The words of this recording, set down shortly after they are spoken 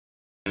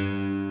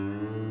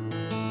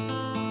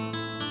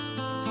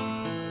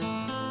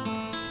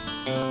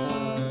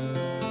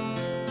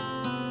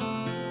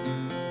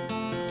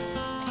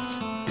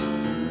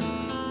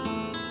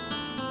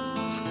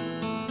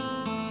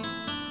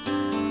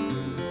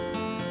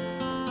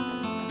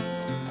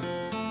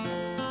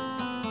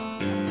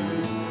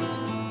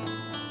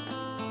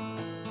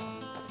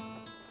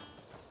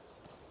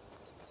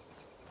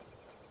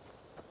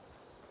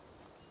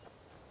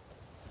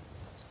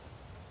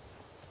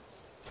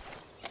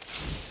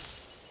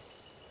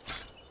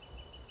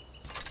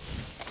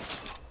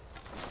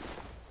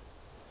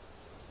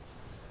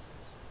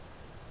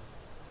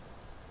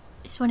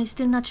one is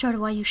still not sure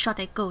why you shot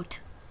a goat.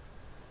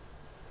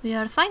 We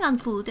are fine on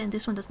food, and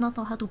this one does not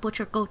know how to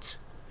butcher goats.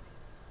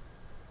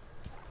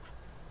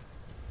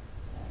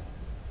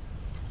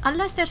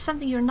 Unless there's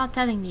something you're not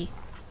telling me,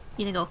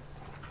 Inigo.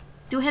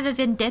 Do you have a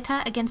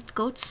vendetta against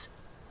goats?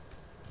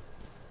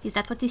 Is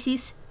that what this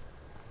is?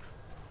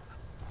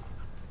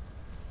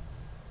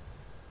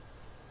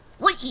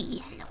 Oi,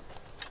 hello.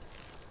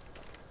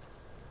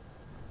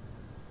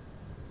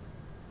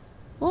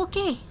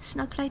 Okay,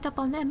 snuck right up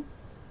on them.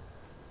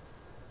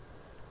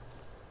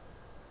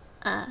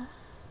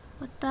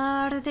 What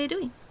are they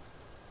doing?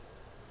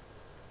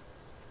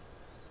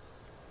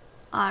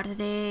 Are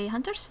they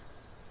hunters?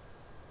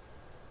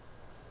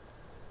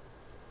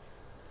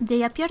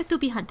 They appear to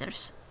be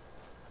hunters.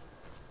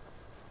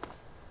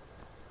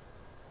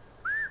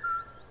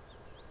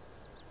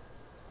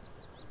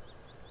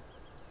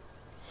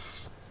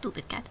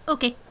 Stupid cat.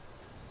 Okay.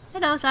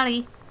 Hello,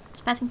 sorry.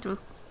 Just passing through.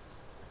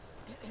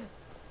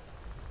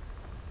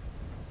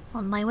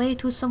 On my way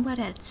to somewhere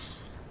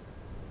else.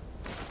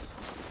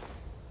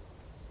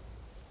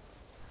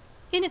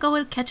 Inigo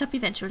will catch up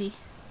eventually.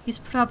 He's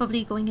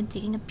probably going and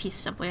taking a piss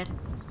somewhere.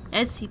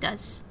 As he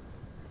does.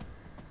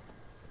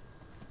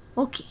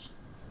 Okay.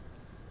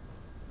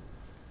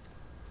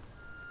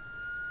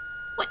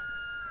 What?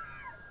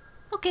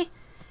 Okay.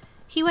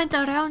 He went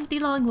around the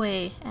long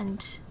way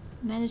and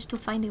managed to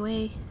find a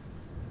way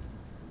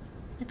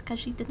that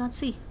Khajiit did not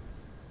see.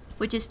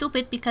 Which is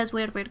stupid because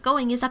where we're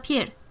going is up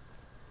here.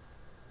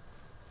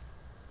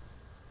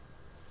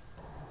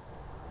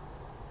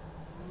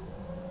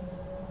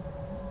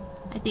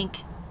 I think.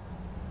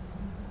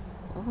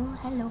 Oh,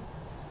 hello.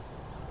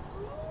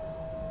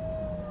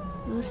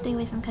 You stay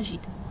away from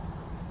Khajiit.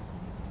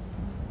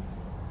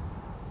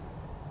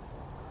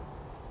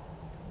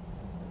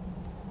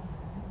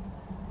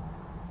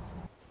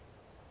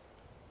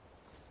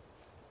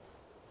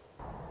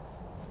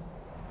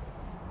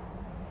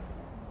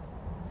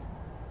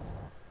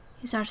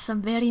 These are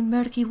some very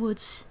murky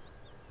woods.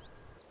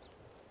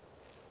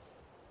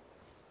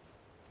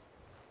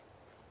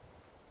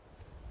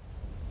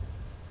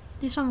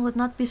 This one would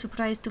not be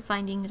surprised to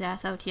finding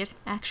Wrath out here,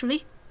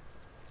 actually.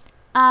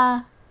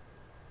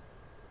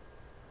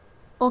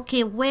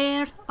 Okay,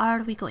 where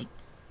are we going?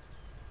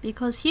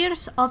 Because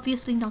here's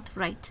obviously not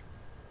right.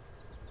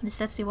 Unless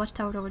that's the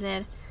watchtower over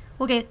there.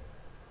 Okay.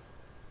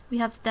 We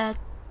have that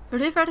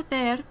river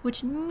there,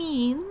 which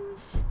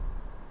means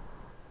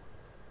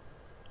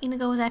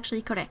Inigo is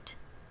actually correct.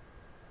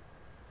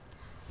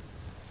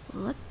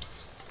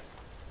 Whoops.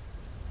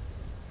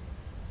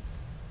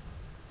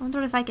 I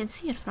wonder if I can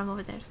see it from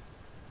over there.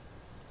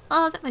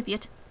 Oh, that might be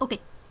it.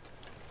 Okay.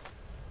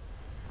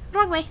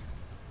 Wrong way.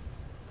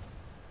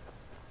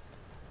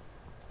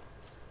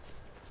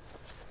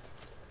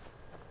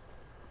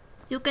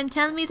 You can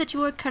tell me that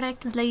you were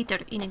correct later,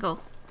 Inigo.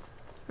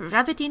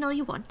 Rub it in all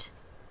you want.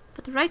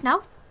 But right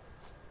now,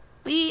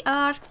 we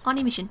are on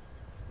a mission.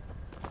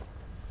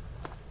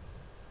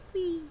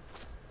 Whee!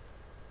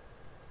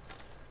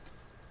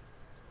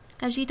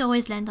 Khajiit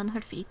always lands on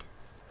her feet.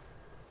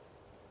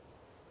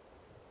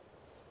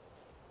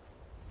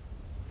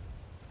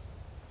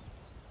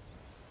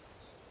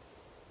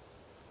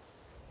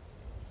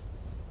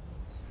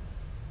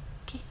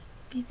 Okay,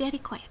 be very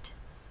quiet.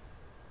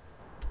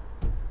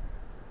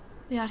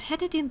 We are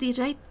headed in the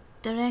right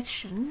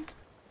direction.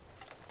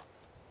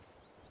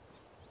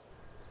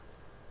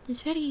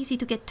 It's very easy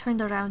to get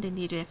turned around in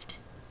the rift.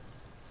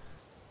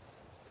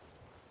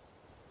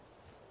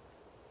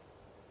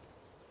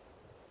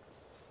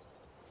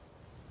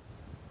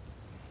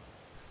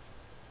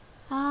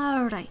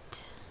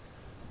 Alright.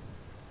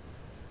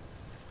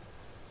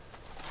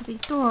 Have a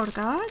door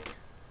guard.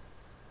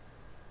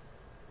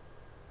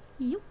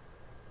 You.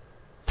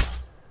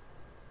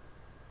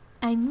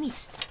 I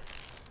missed.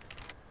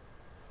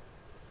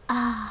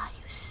 Ah,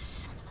 you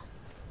son of a...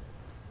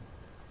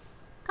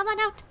 Come on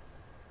out.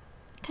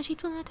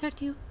 Khajiit will not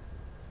hurt you.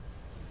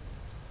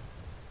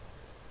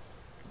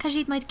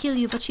 Khajiit might kill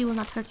you, but she will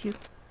not hurt you.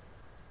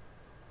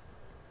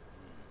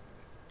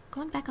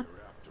 Go on back up.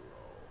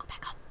 Go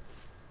back up.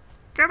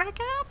 Go back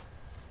up.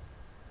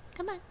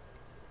 Come on.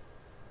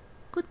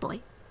 Good boy.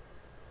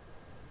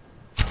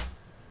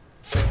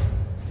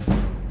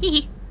 Hee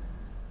hee.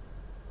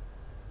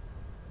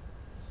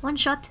 One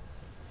shot.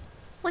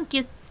 One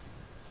kill.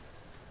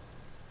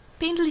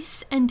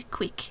 Painless and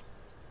quick.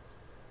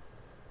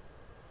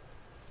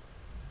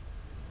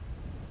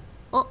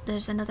 Oh,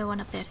 there's another one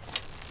up there.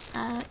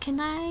 Can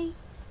I...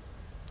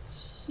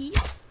 Here?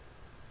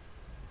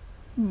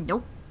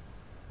 Nope.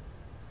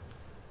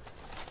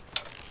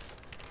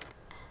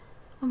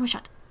 One more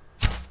shot.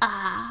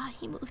 Ah,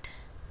 he moved.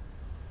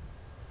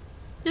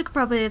 You could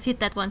probably have hit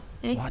that one,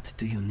 eh? What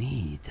do you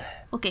need?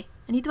 Okay,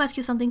 I need to ask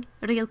you something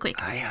real quick.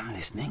 I am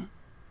listening.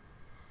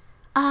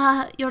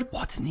 Your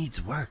What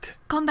needs work?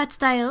 combat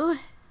style.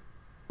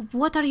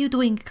 What are you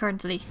doing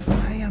currently?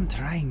 I am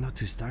trying not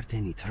to start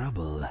any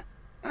trouble.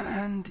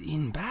 And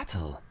in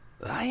battle,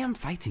 I am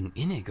fighting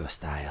Inigo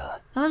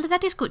style. Well,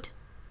 that is good.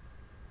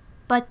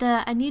 But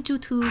I need you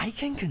to... I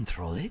can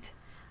control it.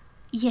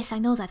 Yes, I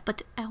know that,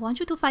 but I want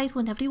you to fight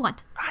whenever you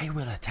want. I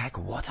will attack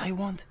what I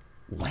want,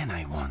 when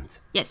I want.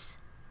 Yes.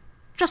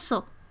 Just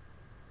so.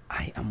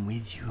 I am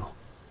with you,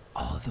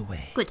 all the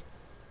way. Good.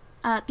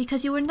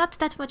 Because you were not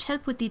that much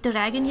help with the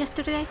dragon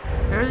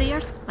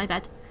earlier, my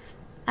bad.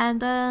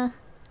 And, I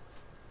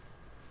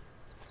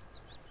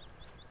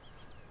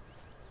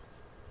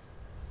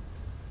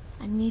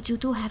need you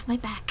to have my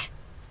back.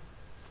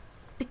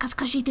 Because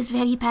Khajiit is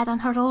very bad on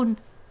her own.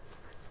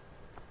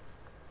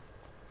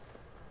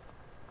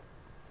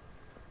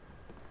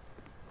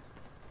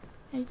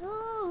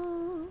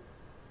 Hello?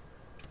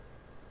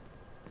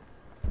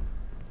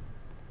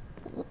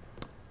 Oh.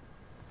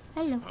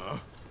 Hello. Oh,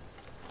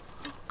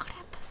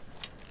 crap.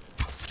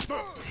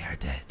 They are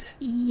dead.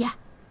 Yeah.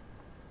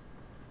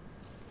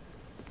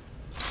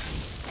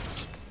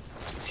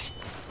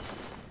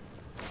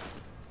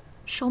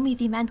 Show me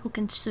the man who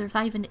can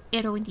survive an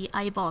arrow in the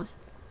eyeball.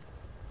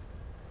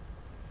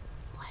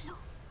 Oh, hello.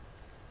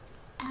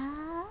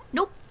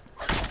 Nope.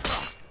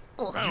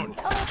 Oh.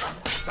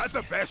 That's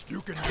the best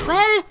you can do.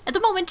 Well, at the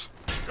moment.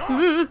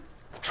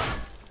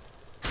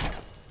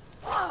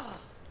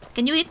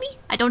 Can you hit me?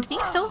 I don't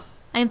think so.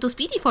 I am too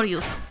speedy for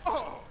you.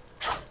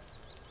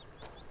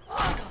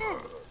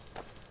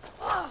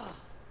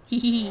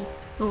 Hehe.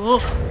 Oh.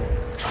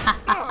 Ha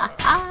ha ha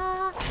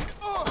ha.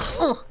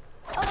 Oh.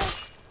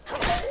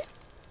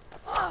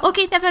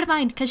 Okay, never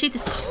mind. Khajiit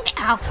is.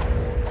 Ow.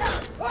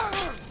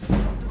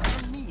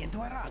 Turn me into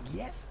a rug,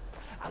 yes?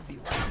 I'll be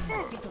wiping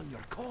my feet on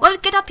your core. Well,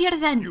 get up here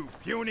then. You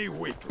puny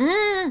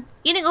weakling.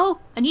 Inigo,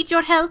 I need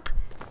your help.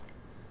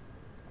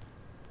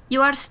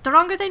 You are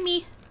stronger than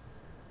me.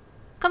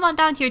 Come on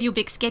down here, you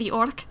big scary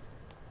orc.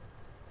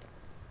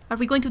 Are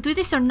we going to do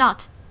this or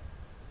not?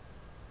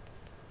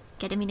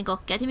 Get him, Inigo.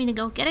 Get him,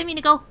 Inigo. Get him,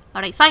 Inigo.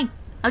 Alright, fine.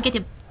 I'll get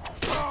him.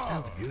 That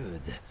felt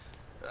good.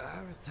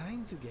 Our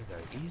time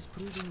together is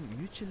proving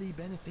mutually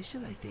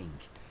beneficial, I think.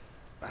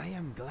 I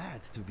am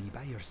glad to be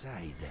by your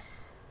side.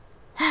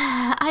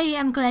 I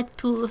am glad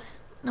too,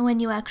 when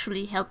you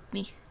actually help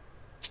me.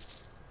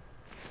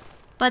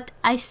 But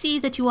I see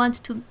that you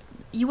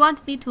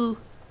want me to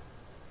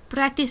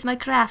practice my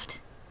craft,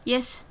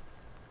 yes?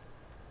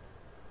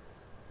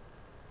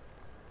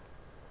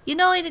 You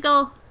know,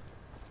 Inigo,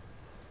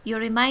 you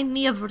remind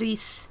me of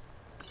Reese.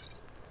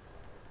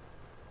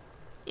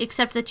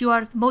 Except that you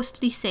are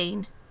mostly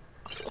sane.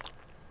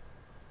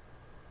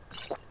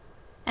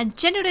 And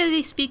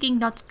generally speaking,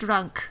 not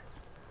drunk.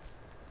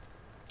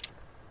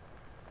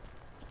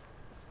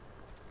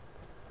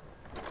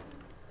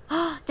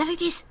 Ah, there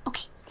it is!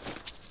 Okay.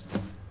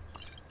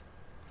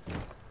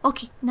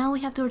 Okay, now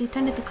we have to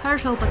return it to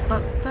Carjo,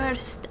 but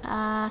first,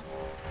 I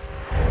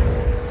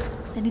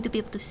need to be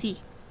able to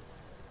see.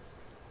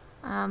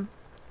 I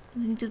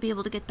need to be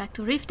able to get back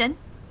to Riften.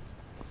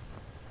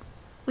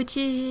 Which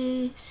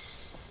is...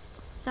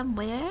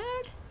 somewhere?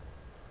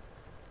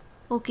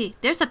 Okay,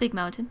 there's a big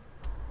mountain.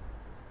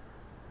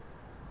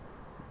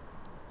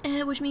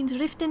 Which means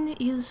Riften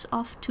is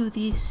off to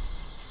the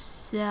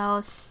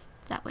south...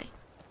 that way.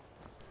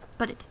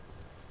 Got it.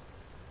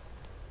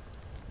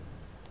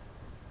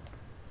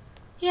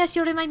 Yes,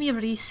 you remind me of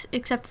Reese,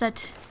 except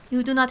that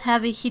you do not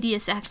have a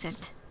hideous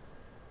accent.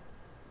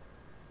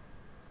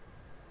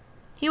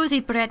 He was a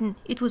Breton.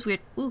 It was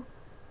weird. Ooh.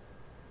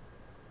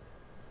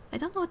 I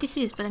don't know what this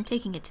is, but I'm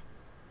taking it.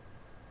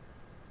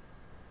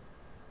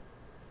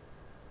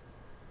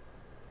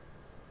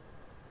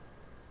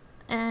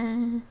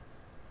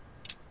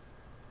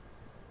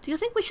 Do you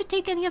think we should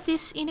take any of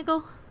this,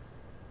 Inigo?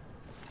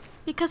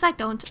 Because I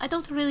don't. I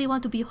don't really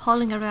want to be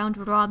hauling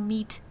around raw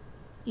meat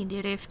in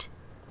the rift.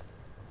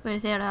 Where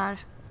there are...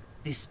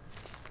 This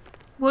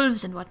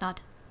wolves and whatnot.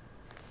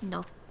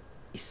 No.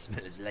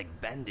 smells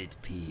like bandit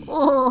pee.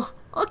 Oh,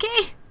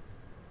 okay.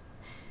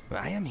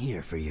 I am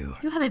here for you.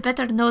 You have a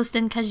better nose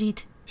than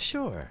Khajiit.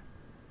 Sure.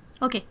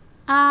 Okay.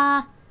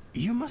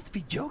 You must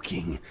be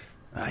joking.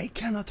 I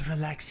cannot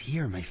relax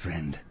here, my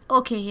friend.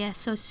 Okay, yeah,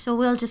 so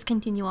we'll just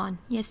continue on.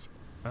 Yes.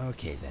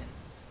 Okay, then.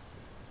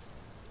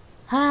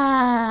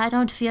 I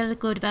don't feel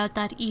good about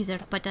that either,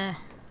 but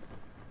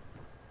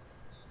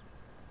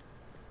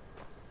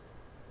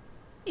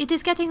it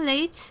is getting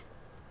late.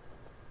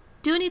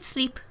 Do need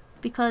sleep,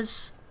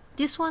 because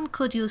this one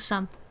could use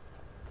some.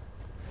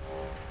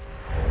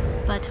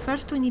 But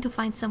first we need to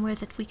find somewhere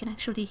that we can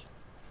actually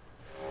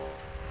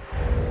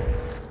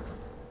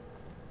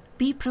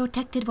be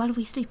protected while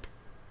we sleep.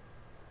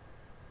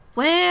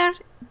 Where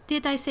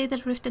did I say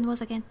that Riften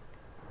was again?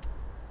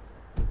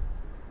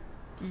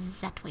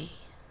 That way.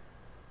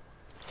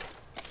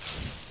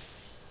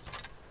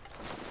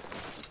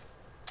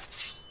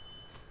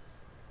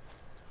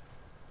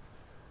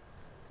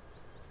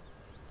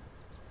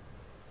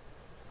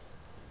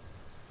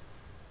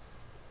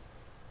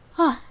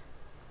 Huh.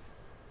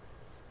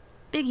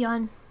 Big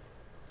yawn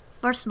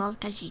for small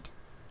Khajiit.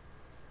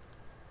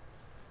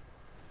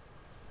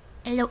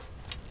 Hello.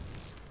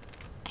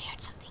 I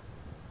heard something.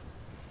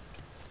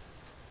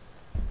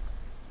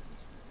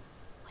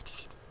 What is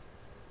it?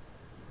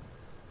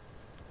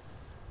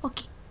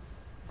 Okay.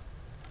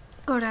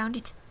 Go around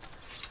it.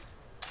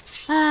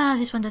 Ah,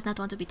 this one does not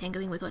want to be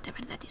tangling with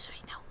whatever that is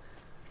right now.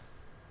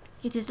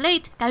 It is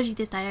late. Khajiit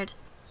is tired.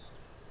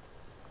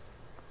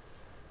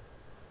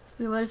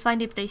 We will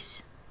find a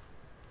place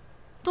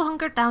to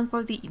hunker down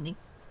for the evening.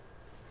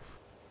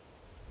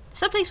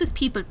 Some place with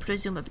people,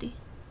 presumably.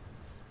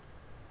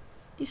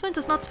 This one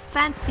does not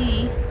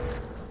fancy...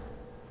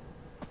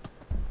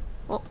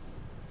 Oh.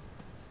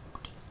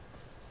 Okay.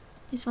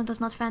 This one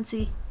does not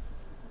fancy...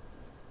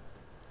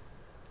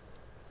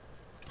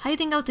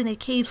 hiding out in a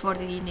cave for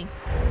the evening.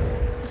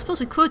 I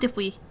suppose we could if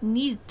we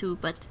needed to,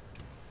 but...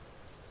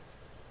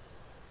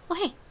 Oh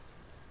hey!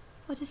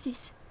 What is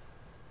this?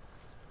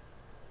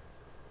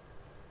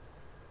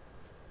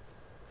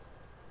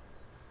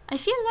 I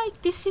feel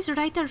like this is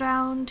right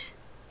around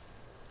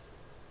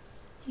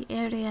the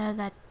area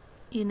that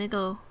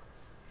Inigo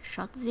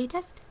shot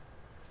Zaytest.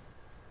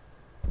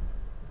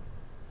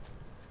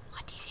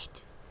 What is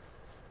it?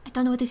 I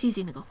don't know what this is,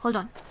 Inigo. Hold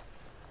on.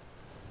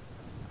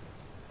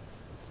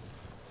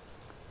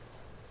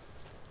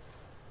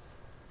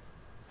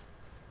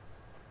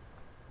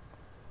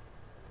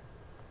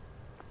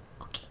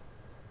 Okay.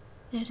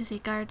 There is a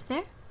guard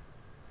there.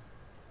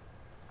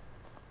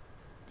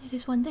 There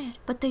is one there.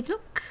 But they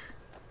look...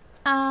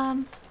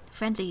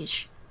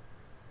 friendly-ish.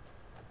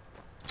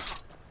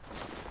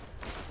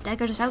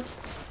 Daggers out.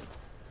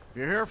 If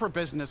you're here for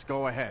business,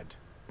 go ahead.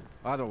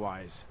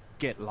 Otherwise,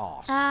 get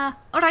lost.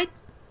 Alright.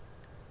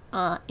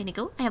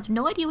 Inigo, I have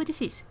no idea what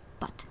this is,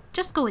 but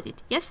just go with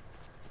it, yes?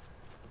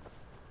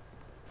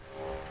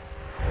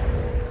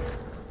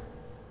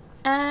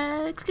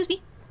 Excuse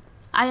me.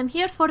 I am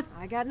here for...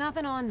 I got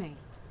nothing on me.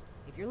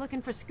 If you're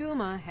looking for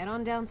skooma, head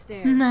on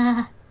downstairs.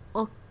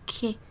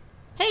 Okay.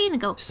 Hey,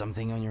 Inigo.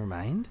 Something on your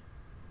mind?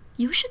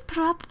 You should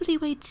probably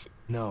wait...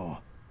 No.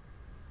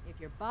 If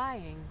you're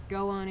buying,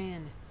 go on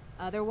in.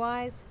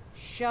 Otherwise,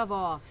 shove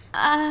off.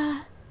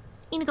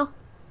 Inigo.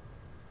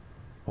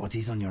 What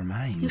is on your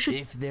mind? You should...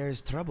 If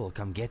there's trouble,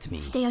 come get me.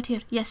 Stay out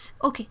here. Yes,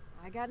 okay.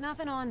 I got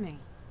nothing on me.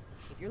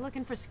 If you're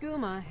looking for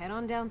skooma, head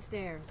on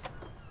downstairs.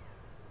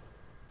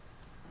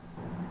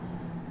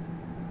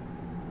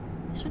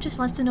 This one just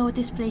wants to know what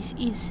this place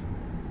is.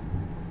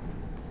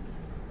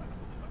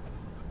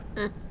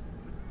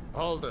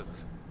 Hold it.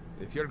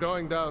 If you're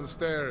going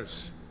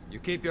downstairs, you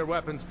keep your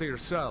weapons to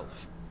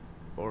yourself,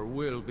 or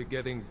we'll be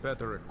getting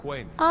better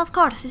acquainted. Of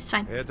course, it's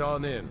fine. Head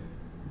on in,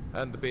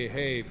 and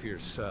behave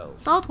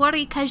yourself. Don't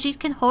worry, Khajiit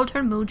can hold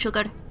her moon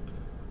sugar.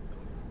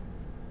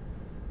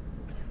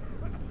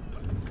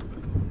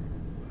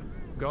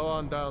 Go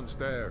on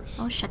downstairs.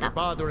 Oh, shut You're up.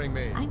 bothering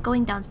me. I'm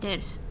going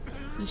downstairs.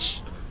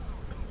 Yeesh.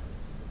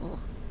 Oh.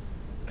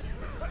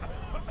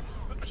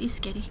 She's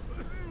scary.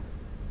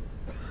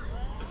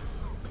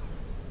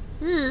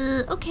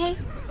 Okay.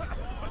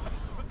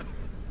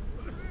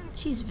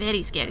 She's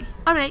very scary.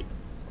 Alright.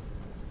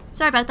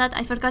 Sorry about that,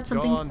 I forgot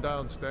something. Go on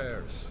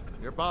downstairs.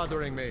 You're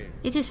bothering me.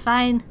 It is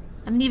fine.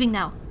 I'm leaving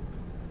now.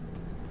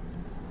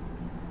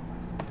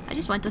 I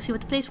just wanted to see what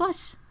the place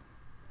was.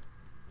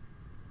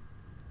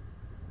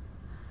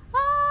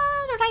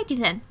 Alrighty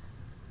then.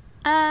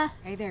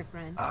 Hey there,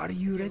 friend. Are you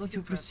If you're ready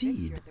looking to for a fix,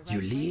 proceed? you're at the You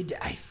right lead, place.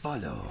 I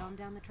follow. Head on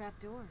down the trap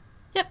door.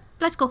 Yep,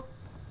 let's go.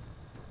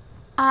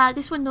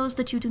 This one knows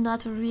that you do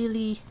not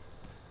really...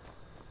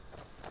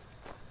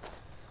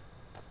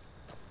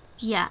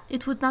 Yeah,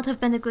 it would not have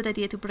been a good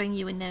idea to bring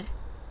you in there.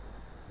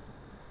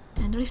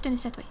 And Riften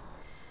is that way.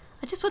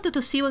 I just wanted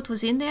to see what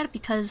was in there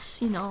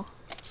because, you know...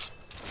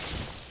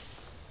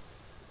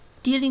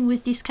 Dealing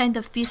with this kind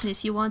of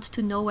business, you want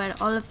to know where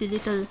all of the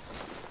little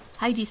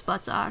hidey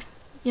spots are,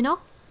 you know?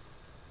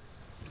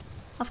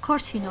 Of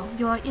course you know,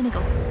 you are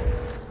Inigo.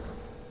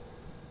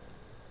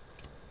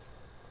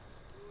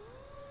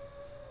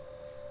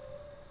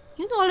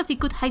 You know all of the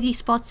good hidey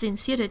spots in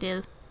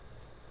Cyrodiil.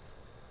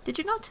 Did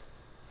you not?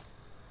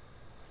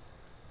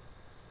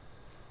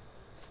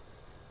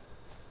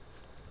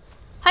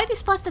 Hidey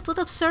spots that would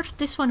have served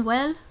this one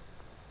well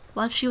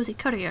while she was a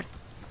courier.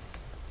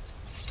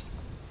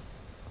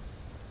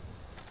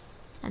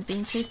 And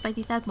being chased by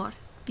the Thalmor.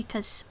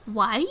 Because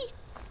why?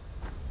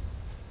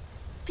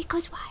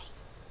 Because why?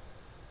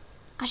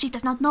 Because she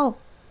does not know.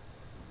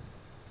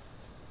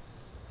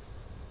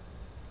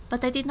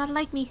 But they did not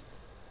like me.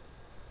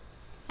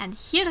 And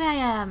here I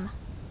am.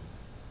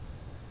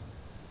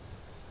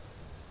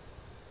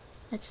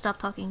 Let's stop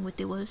talking with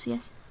the wolves,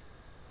 yes?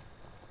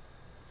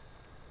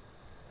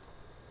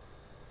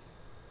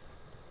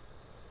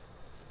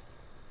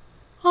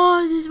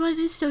 Oh, this one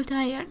is so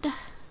tired.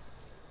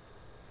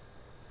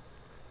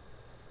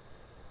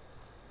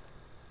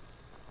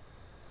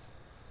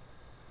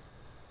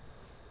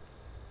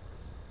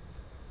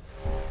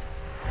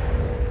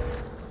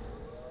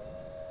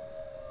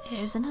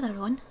 Here's another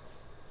one.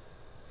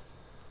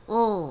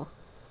 Oh.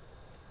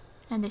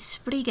 And a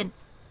Spriggan.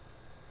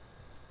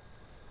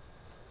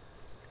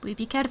 We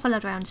be careful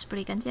around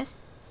Spriggans, yes?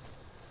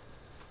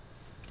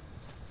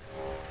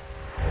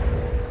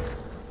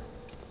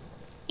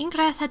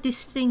 Ingrath had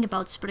this thing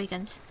about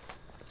Spriggans.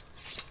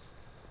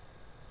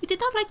 He did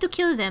not like to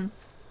kill them.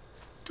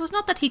 It was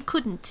not that he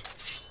couldn't.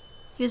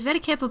 He is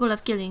very capable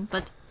of killing,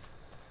 but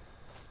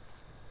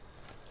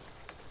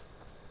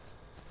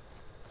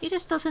he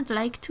just doesn't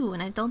like to,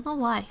 and I don't know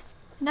why.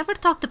 He never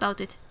talked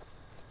about it.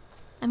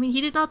 I mean,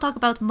 he did not talk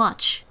about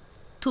much,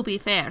 to be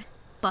fair,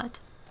 but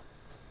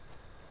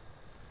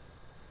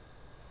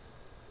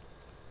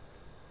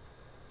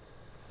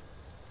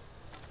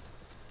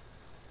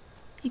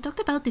he talked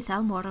about the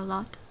Thalmor a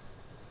lot.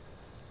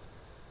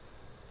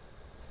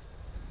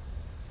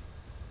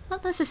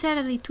 Not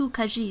necessarily to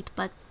Khajiit,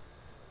 but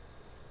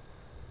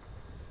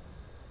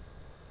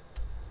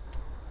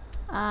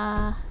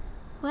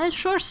well,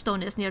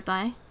 Shorestone is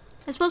nearby.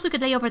 I suppose we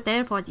could lay over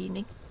there for the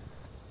evening.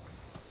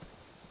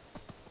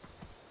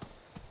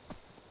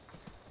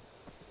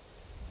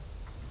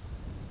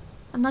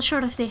 I'm not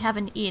sure if they have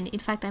an inn. In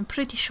fact, I'm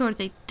pretty sure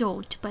they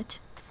don't, but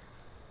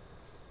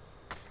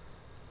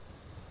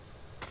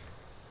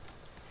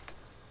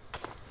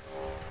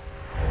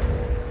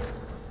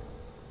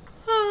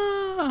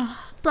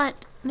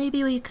but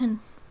maybe we can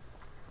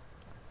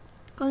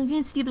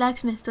convince the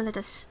blacksmith to let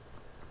us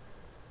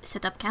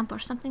set up camp or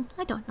something.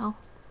 I don't know.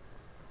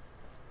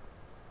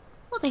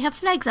 Oh, they have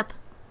flags up.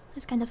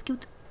 That's kind of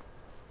cute.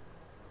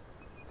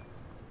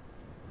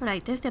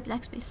 Right, there's the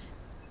blacksmith.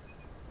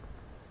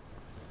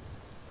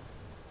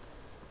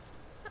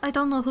 I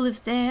don't know who lives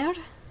there.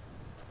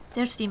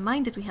 There's the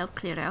mine that we helped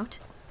clear out.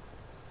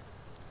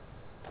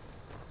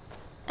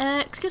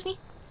 Excuse me?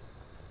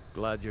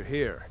 Glad you're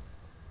here.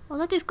 Well,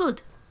 that is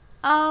good.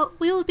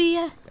 We will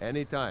be,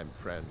 Anytime,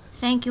 friend.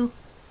 Thank you.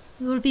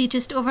 We will be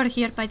just over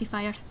here by the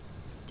fire.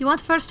 Do you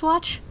want first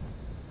watch?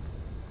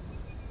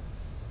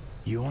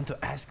 You want to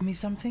ask me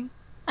something?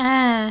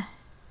 Yeah.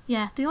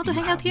 Do you want to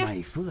hang out here? You have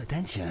my full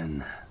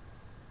attention.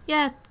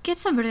 Yeah, get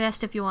some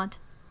rest if you want.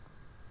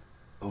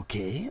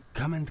 Okay,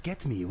 come and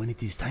get me when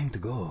it is time to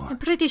go. I'm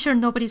pretty sure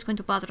nobody's going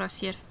to bother us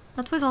here.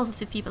 Not with all of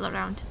the people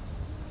around.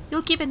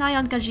 You'll keep an eye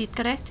on Khajiit,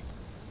 correct?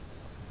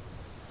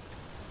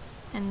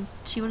 And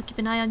she will keep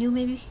an eye on you,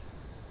 maybe?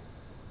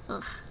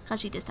 Ugh,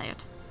 Khajiit is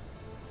tired.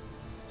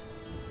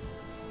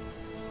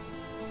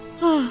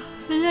 Ah,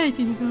 good night,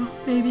 Inigo,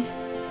 baby.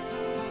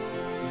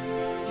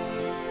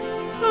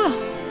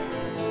 Ah.